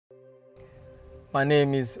My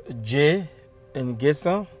name is Jay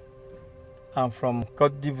Nguessan. I'm from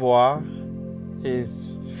Côte d'Ivoire.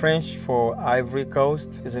 It's French for Ivory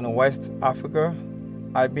Coast. It's in West Africa.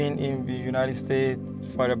 I've been in the United States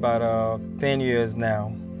for about 10 years now.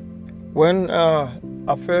 When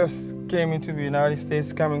I first came into the United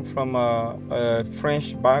States, coming from a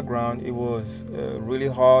French background, it was really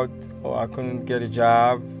hard. I couldn't get a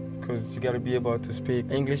job because you got to be able to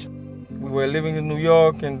speak English. We were living in New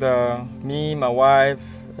York, and me, my wife,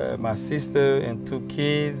 my sister, and 2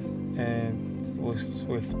 kids, and it was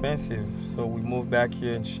so expensive. So we moved back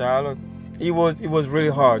here in Charlotte. It was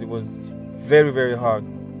really hard. It was very, very hard.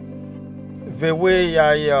 The way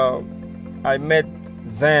I met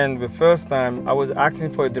Zen the first time, I was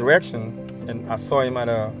asking for a direction, and I saw him at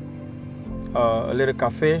a little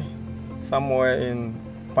cafe somewhere in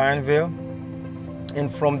Pineville.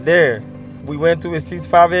 And from there, we went to a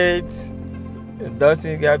 658.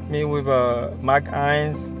 Dustin got me with Mike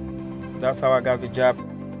Hines. So that's how I got the job.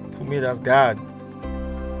 To me, that's God.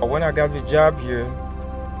 When I got the job here,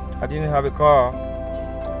 I didn't have a car.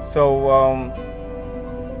 So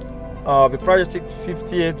the Project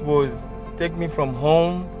 58 was take me from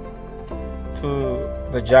home to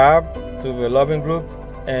the job, to the loving group,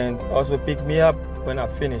 and also pick me up when I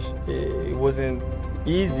finished. It wasn't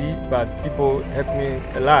easy, but people helped me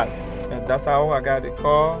a lot. And that's how I got a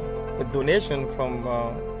car, a donation from,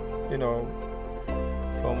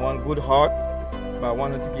 from one good heart. But I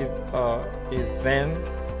wanted to give his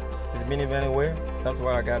minivan away. That's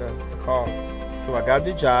why I got a car. So I got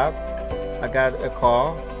the job, I got a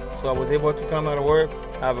car, so I was able to come out of work,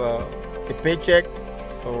 have a paycheck,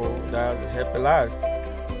 so that helped a lot.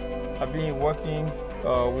 I've been working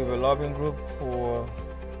with a loving group for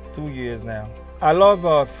 2 years now. I love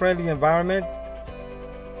a friendly environment.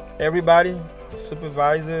 Everybody,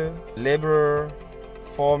 supervisor, laborer,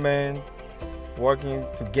 foreman, working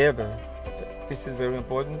together. This is very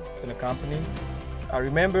important in a company. I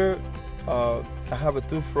remember I have a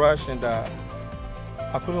toothbrush and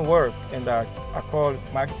I couldn't work, and I called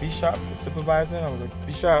Mike Bishop, the supervisor. I was like,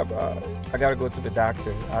 Bishop, I gotta go to the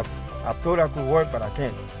doctor. I thought I could work, but I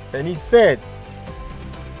can't. And he said,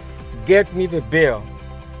 get me the bill.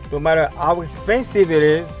 No matter how expensive it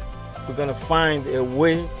is, we're gonna find a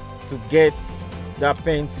way to get that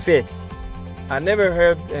pain fixed. I never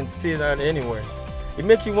heard and see that anywhere. It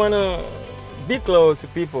makes you wanna be close to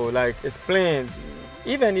people, like explain,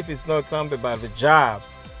 even if it's not something about the job,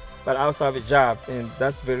 but outside the job, and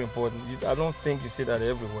that's very important. I don't think you see that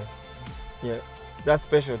everywhere. Yeah, that's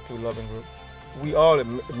special to Loving Group. We all a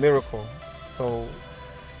miracle. So,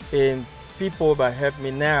 in people that help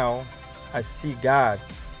me now, I see God.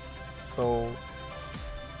 So,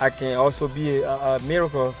 I can also be a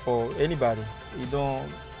miracle for anybody. You don't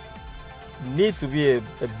need to be a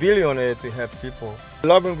billionaire to help people.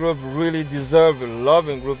 Loving Group really deserves a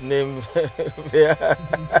Loving Group name.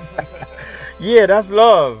 Yeah, that's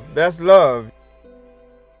love. That's love.